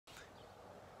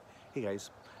Hey guys,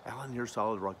 Alan here,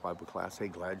 Solid Rock Bible Class. Hey,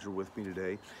 glad you're with me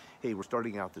today. Hey, we're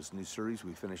starting out this new series.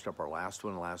 We finished up our last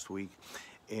one last week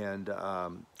and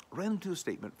ran into a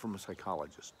statement from a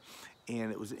psychologist. And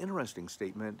it was an interesting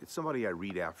statement. It's somebody I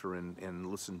read after and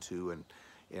listen to,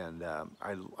 and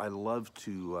I love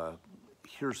to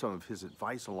hear some of his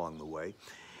advice along the way.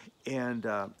 And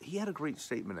he had a great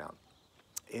statement out.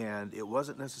 And it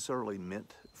wasn't necessarily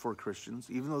meant for Christians,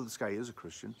 even though this guy is a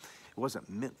Christian. It wasn't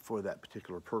meant for that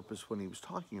particular purpose when he was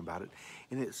talking about it.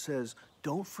 And it says,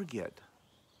 don't forget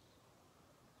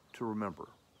to remember.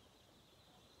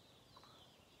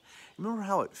 Remember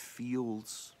how it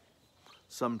feels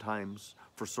sometimes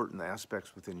for certain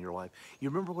aspects within your life? You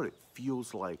remember what it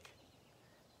feels like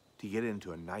to get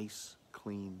into a nice,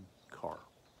 clean car?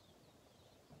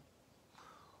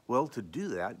 Well, to do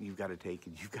that, you've got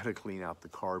to clean out the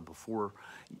car before,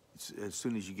 as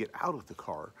soon as you get out of the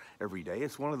car every day.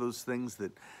 It's one of those things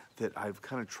that I've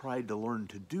kind of tried to learn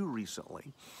to do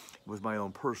recently with my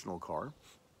own personal car.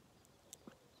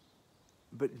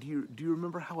 But do you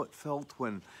remember how it felt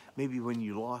when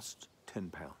you lost 10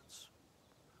 pounds?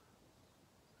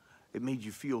 It made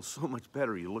you feel so much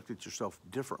better. You looked at yourself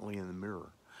differently in the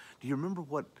mirror. Do you remember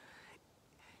what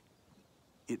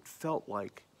it felt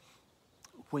like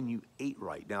when you ate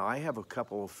right? Now, I have a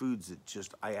couple of foods that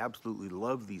I absolutely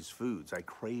love these foods. I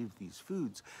crave these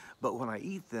foods, but when I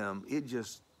eat them, it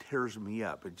just tears me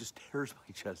up. It just tears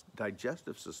my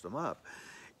digestive system up.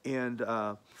 And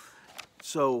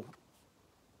so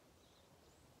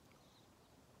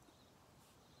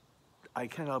I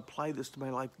kind of apply this to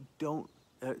my life. Don't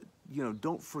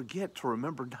forget to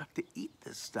remember not to eat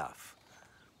this stuff,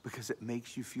 because it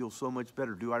makes you feel so much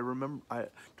better. Do I remember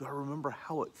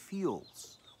how it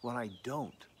feels when I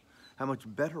don't? How much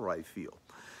better I feel?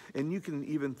 And you can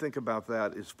even think about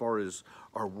that as far as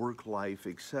our work life,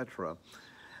 etc.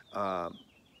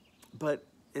 But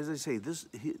as I say,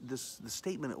 the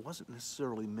statement, it wasn't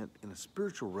necessarily meant in a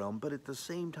spiritual realm, but at the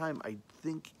same time, I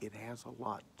think it has a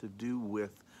lot to do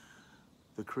with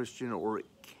the Christian, or it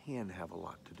can have a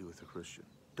lot to do with the Christian.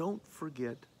 Don't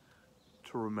forget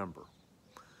to remember.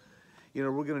 You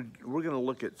know, we're gonna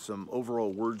look at some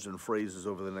overall words and phrases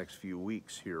over the next few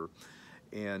weeks here,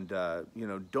 and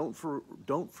don't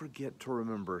forget to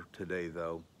remember today,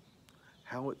 though,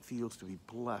 how it feels to be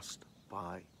blessed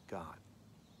by God.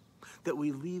 That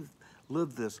we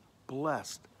live this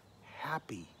blessed,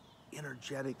 happy,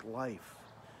 energetic life.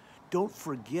 Don't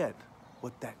forget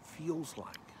what that feels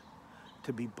like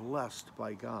to be blessed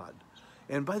by God.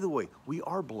 And by the way, we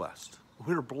are blessed.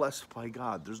 We're blessed by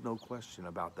God. There's no question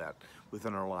about that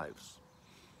within our lives.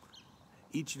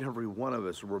 Each and every one of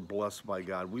us were blessed by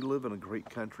God. We live in a great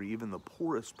country. Even the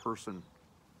poorest person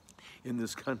in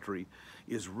this country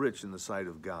is rich in the sight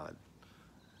of God.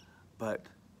 But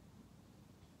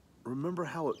remember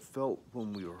how it felt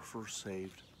when we were first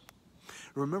saved?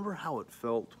 Remember how it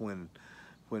felt when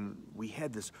we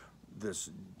had this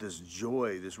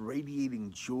joy, this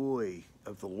radiating joy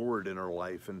of the Lord in our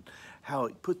life, and how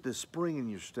it put this spring in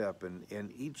your step,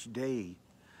 and each day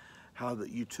how that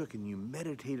you took and you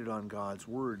meditated on God's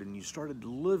word, and you started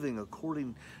living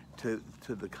according to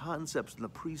the concepts and the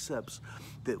precepts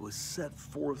that was set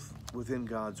forth within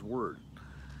God's word.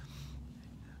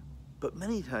 But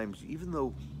many times, even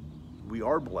though we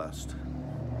are blessed,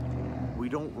 we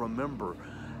don't remember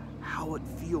how it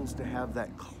feels to have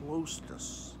that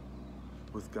closeness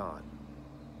with God.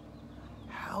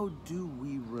 How do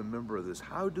we remember this?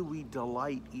 How do we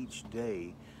delight each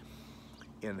day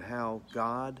in how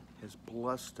God has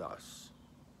blessed us?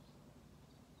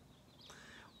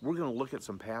 We're going to look at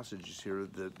some passages here.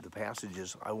 The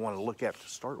passages I want to look at to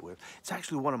start with, it's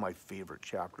actually one of my favorite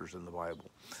chapters in the Bible.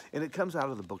 And it comes out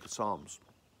of the book of Psalms.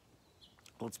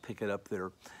 Let's pick it up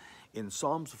there. In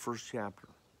Psalms, the first chapter,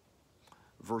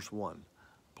 verse 1,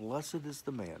 "Blessed is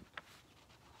the man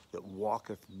that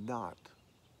walketh not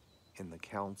in the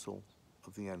counsel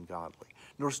of the ungodly,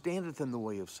 nor standeth in the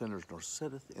way of sinners, nor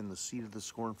sitteth in the seat of the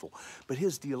scornful. But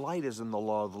his delight is in the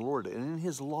law of the Lord, and in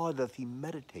his law doth he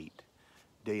meditate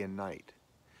day and night.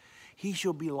 He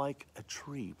shall be like a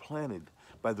tree planted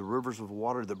by the rivers of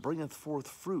water, that bringeth forth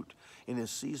fruit in his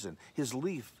season. His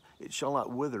leaf it shall not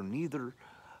wither, neither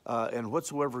and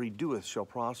whatsoever he doeth shall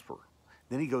prosper."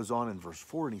 Then he goes on in verse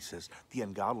 4 and he says, "The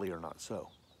ungodly are not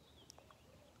so,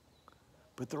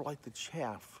 but they're like the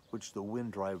chaff which the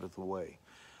wind driveth away.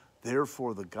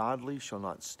 Therefore the godly shall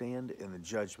not stand in the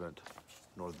judgment,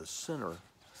 nor the sinner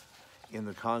in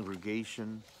the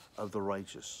congregation of the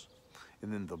righteous."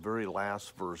 And then the very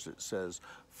last verse, it says,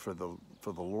 For the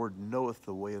Lord knoweth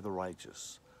the way of the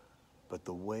righteous, but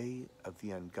the way of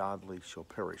the ungodly shall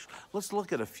perish. Let's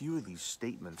look at a few of these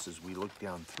statements as we look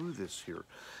down through this here.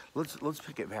 Let's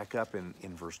pick it back up in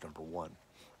verse number 1.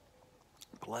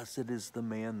 Blessed is the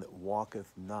man that walketh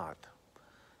not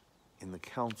in the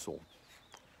counsel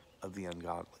of the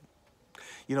ungodly.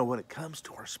 You know, when it comes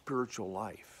to our spiritual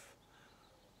life,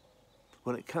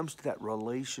 when it comes to that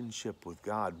relationship with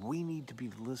God, we need to be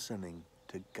listening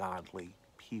to godly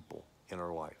people in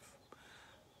our life.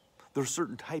 There's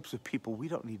certain types of people we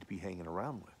don't need to be hanging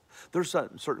around with. There's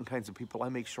certain kinds of people I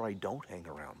make sure I don't hang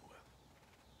around with.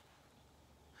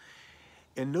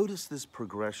 And notice this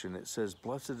progression. It says,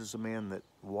 blessed is a man that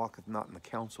walketh not in the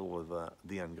counsel of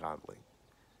the ungodly,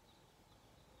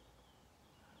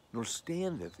 nor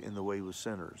standeth in the way with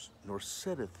sinners, nor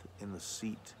sitteth in the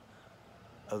seat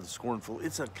of the scornful.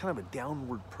 It's a kind of a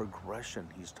downward progression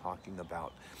he's talking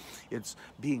about. It's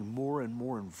being more and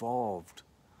more involved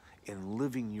in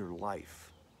living your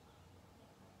life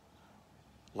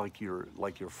like your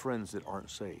friends that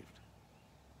aren't saved.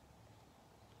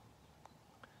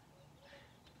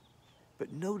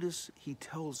 But notice he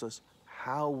tells us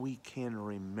how we can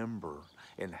remember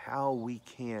and how we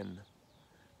can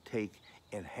take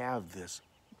and have this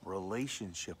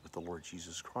relationship with the Lord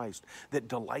Jesus Christ that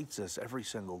delights us every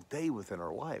single day within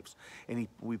our lives. And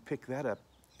we pick that up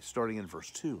starting in verse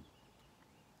 2.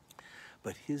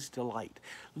 But his delight.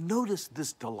 Notice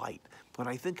this delight. When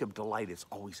I think of delight, it's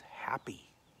always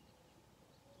happy.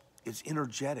 It's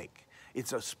energetic.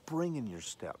 It's a spring in your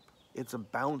step. It's a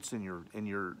bounce in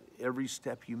your every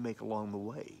step you make along the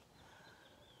way.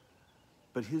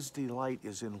 But his delight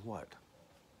is in what?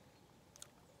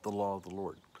 The law of the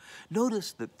Lord.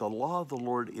 Notice that the law of the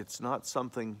Lord, it's not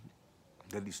something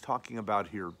that he's talking about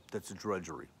here that's a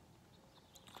drudgery.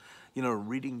 You know,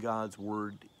 reading God's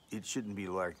word, it shouldn't be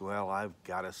like, well, I've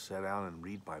got to sit down and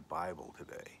read my Bible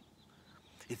today.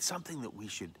 It's something that we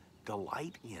should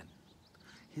delight in.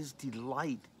 His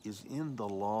delight is in the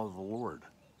law of the Lord.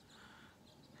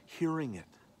 Hearing it,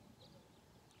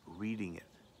 reading it,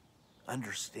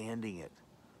 understanding it,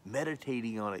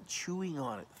 meditating on it, chewing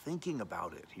on it, thinking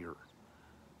about it here.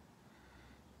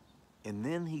 And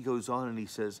then he goes on and he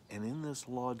says, and in this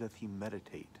law doth he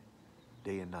meditate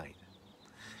day and night.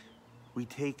 We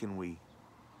take and we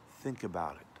think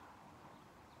about it,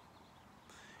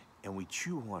 and we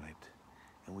chew on it,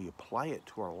 and we apply it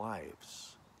to our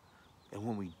lives. And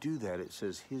when we do that, it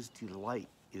says his delight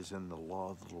is in the law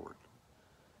of the Lord.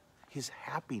 His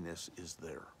happiness is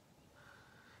there.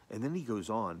 And then he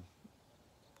goes on.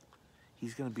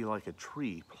 He's going to be like a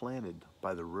tree planted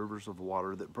by the rivers of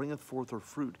water that bringeth forth her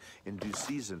fruit in due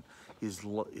season. His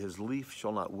leaf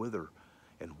shall not wither,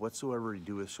 and whatsoever he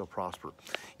doeth shall prosper.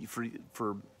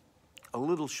 For a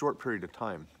little short period of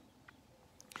time,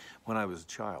 when I was a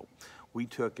child, we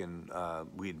took and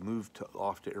we had moved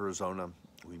off to Arizona.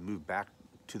 We moved back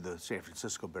to the San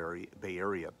Francisco Bay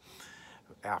Area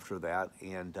after that,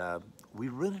 and we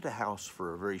rented a house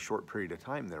for a very short period of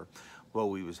time there. Well,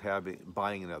 we was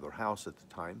buying another house at the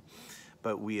time,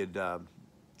 but we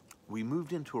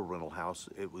moved into a rental house.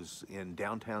 It was in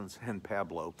downtown San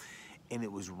Pablo, and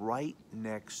it was right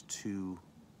next to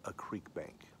a creek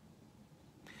bank.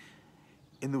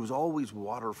 And there was always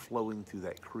water flowing through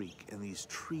that creek, and these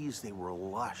trees, they were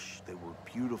lush, they were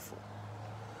beautiful.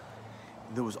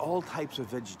 There was all types of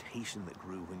vegetation that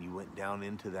grew when you went down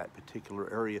into that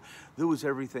particular area. There was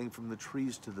everything from the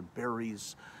trees to the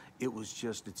berries. It was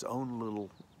just its own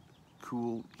little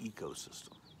cool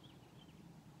ecosystem.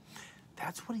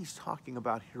 That's what he's talking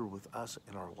about here with us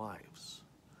in our lives.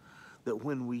 That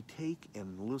when we take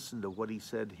and listen to what he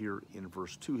said here in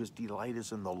verse 2, his delight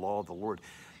is in the law of the Lord.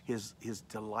 His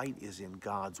delight is in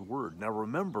God's word. Now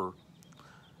remember,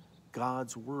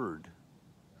 God's word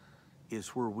is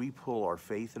where we pull our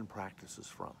faith and practices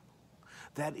from.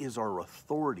 That is our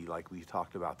authority, like we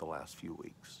talked about the last few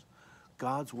weeks.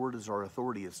 God's word is our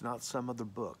authority. It's not some other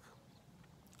book.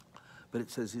 But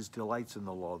it says his delight's in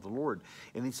the law of the Lord.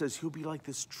 And he says he'll be like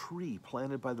this tree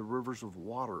planted by the rivers of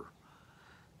water.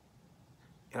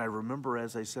 And I remember,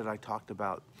 as I said, I talked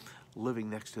about living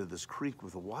next to this creek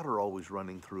with the water always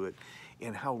running through it,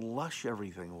 and how lush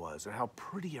everything was and how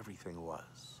pretty everything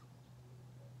was.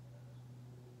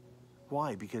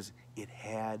 Why? Because it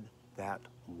had that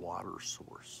water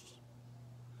source.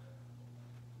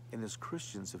 And as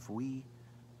Christians, if we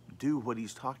do what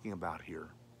he's talking about here,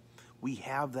 we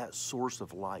have that source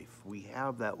of life. We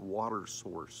have that water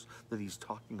source that he's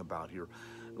talking about here,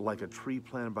 like a tree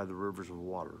planted by the rivers of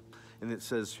water. And it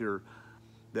says here,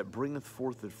 that bringeth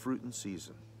forth the fruit in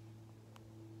season.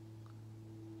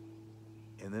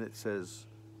 And then it says,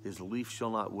 his leaf shall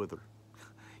not wither.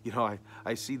 You know,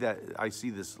 I see that, I see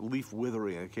this leaf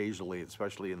withering occasionally,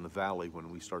 especially in the valley when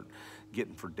we start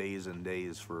getting for days and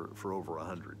days for over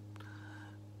 100.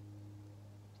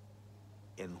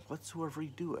 And whatsoever he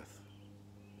doeth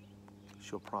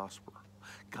shall prosper.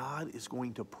 God is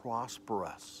going to prosper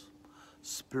us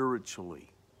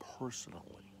spiritually,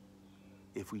 personally,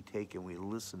 if we take and we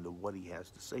listen to what he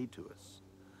has to say to us.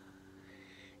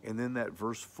 And then that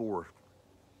verse 4,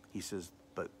 he says,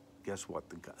 but guess what?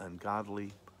 The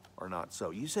ungodly are not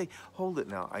so. You say, hold it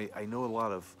now. I know a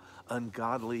lot of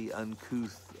ungodly,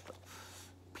 uncouth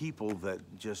people that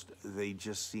they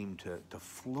just seem to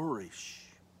flourish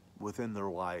within their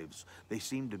lives. They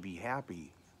seem to be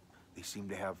happy. They seem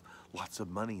to have lots of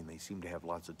money, and they seem to have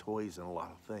lots of toys and a lot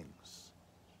of things.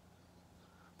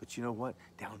 But you know what?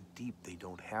 Down deep, they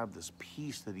don't have this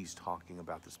peace that he's talking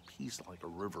about, this peace like a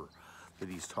river that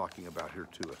he's talking about here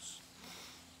to us.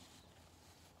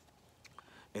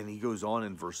 And he goes on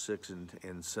in verse 6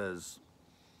 and says,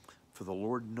 for the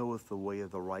Lord knoweth the way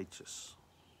of the righteous.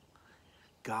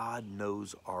 God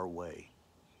knows our way.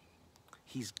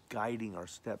 He's guiding our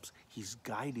steps. He's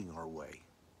guiding our way.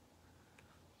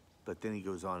 But then he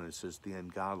goes on and says, the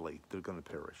ungodly, they're going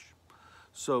to perish.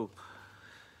 So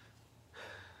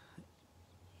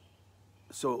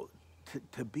to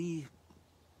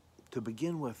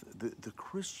begin with, the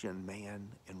Christian man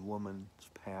and woman's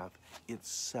path,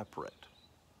 it's separate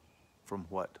from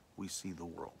what we see the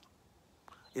world.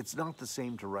 It's not the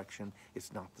same direction.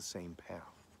 It's not the same path.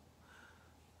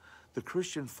 The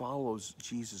Christian follows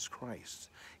Jesus Christ.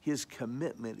 His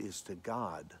commitment is to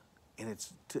God, and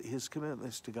his commitment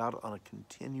is to God on a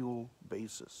continual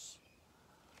basis.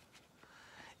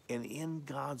 And in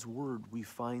God's word, we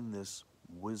find this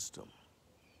wisdom.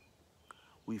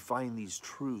 We find these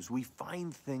truths. We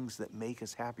find things that make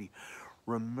us happy.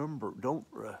 Remember,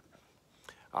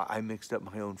 I mixed up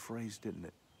my own phrase,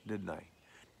 didn't I?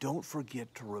 Don't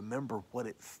forget to remember what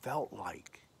it felt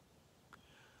like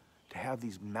to have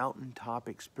these mountaintop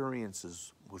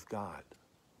experiences with God.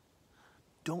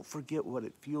 Don't forget what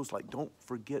it feels like. Don't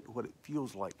forget what it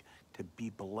feels like to be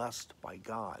blessed by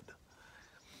God.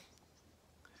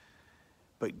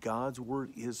 But God's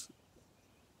word is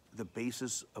the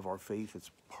basis of our faith.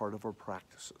 It's part of our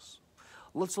practices.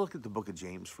 Let's look at the book of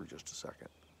James for just a second.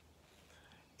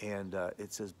 And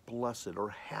it says, blessed or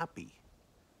happy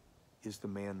is the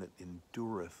man that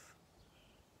endureth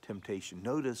temptation.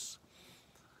 Notice,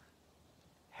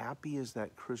 happy is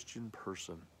that Christian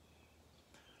person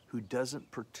who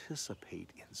doesn't participate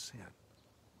in sin.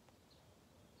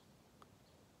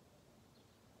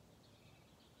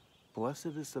 Blessed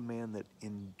is the man that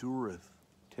endureth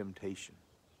temptation,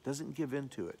 doesn't give in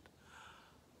to it.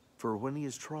 For when he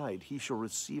is tried, he shall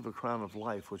receive a crown of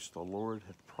life, which the Lord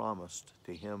hath promised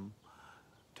to him,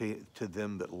 to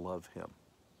them that love him.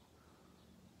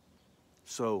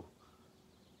 So,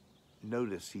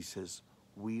 notice he says,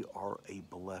 we are a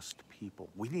blessed people.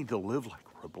 We need to live like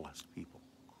we're a blessed people.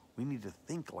 We need to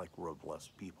think like we're a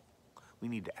blessed people. We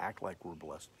need to act like we're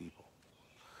blessed people.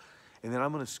 And then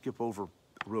I'm going to skip over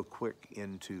real quick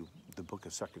into the book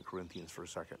of 2 Corinthians for a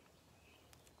second.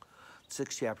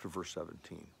 6th chapter, verse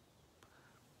 17.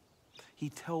 He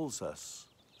tells us,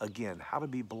 again, how to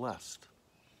be blessed,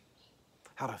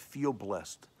 how to feel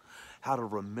blessed, how to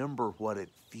remember what it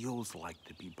feels like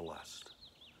to be blessed.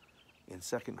 In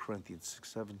 2 Corinthians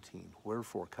 6:17,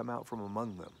 wherefore come out from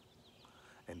among them,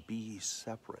 and be ye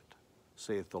separate,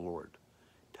 saith the Lord.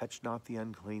 Touch not the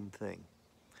unclean thing.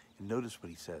 And notice what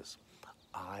he says,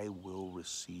 I will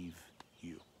receive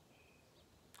you.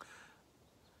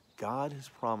 God has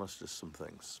promised us some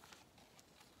things.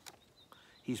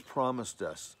 He's promised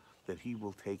us that he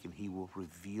will take and he will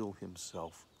reveal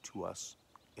himself to us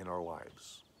in our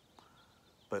lives.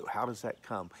 But how does that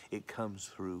come? It comes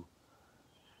through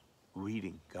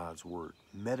reading God's word,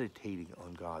 meditating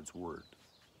on God's word.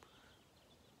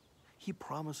 He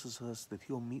promises us that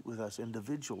he'll meet with us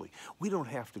individually. We don't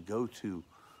have to go to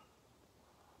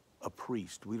a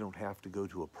priest. We don't have to go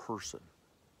to a person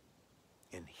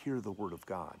and hear the word of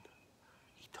God.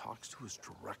 He talks to us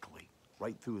directly,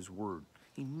 right through his word.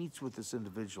 He meets with us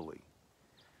individually.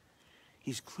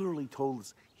 He's clearly told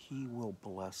us he will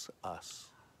bless us.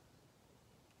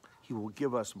 He will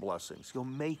give us blessings. He'll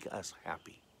make us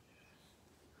happy.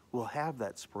 We'll have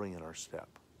that spring in our step.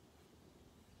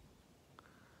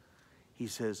 He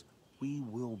says, we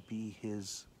will be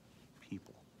his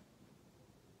people.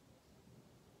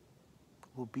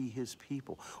 We'll be his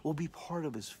people. We'll be part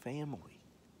of his family.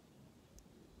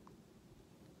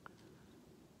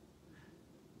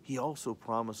 He also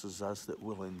promises us that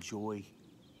we'll enjoy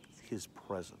his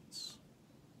presence.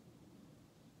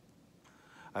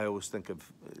 I always think of,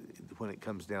 when it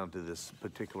comes down to this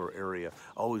particular area,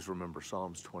 always remember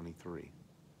Psalms 23.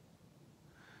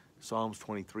 Psalms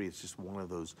 23 is just one of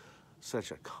those,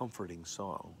 such a comforting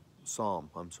psalm.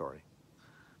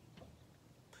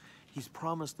 He's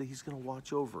promised that he's going to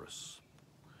watch over us.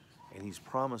 And he's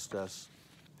promised us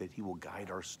that he will guide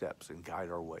our steps and guide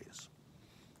our ways.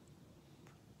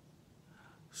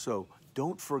 So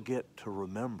don't forget to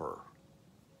remember,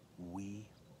 we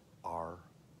are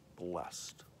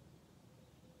blessed.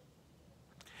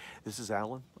 This is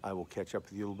Alan. I will catch up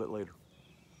with you a little bit later.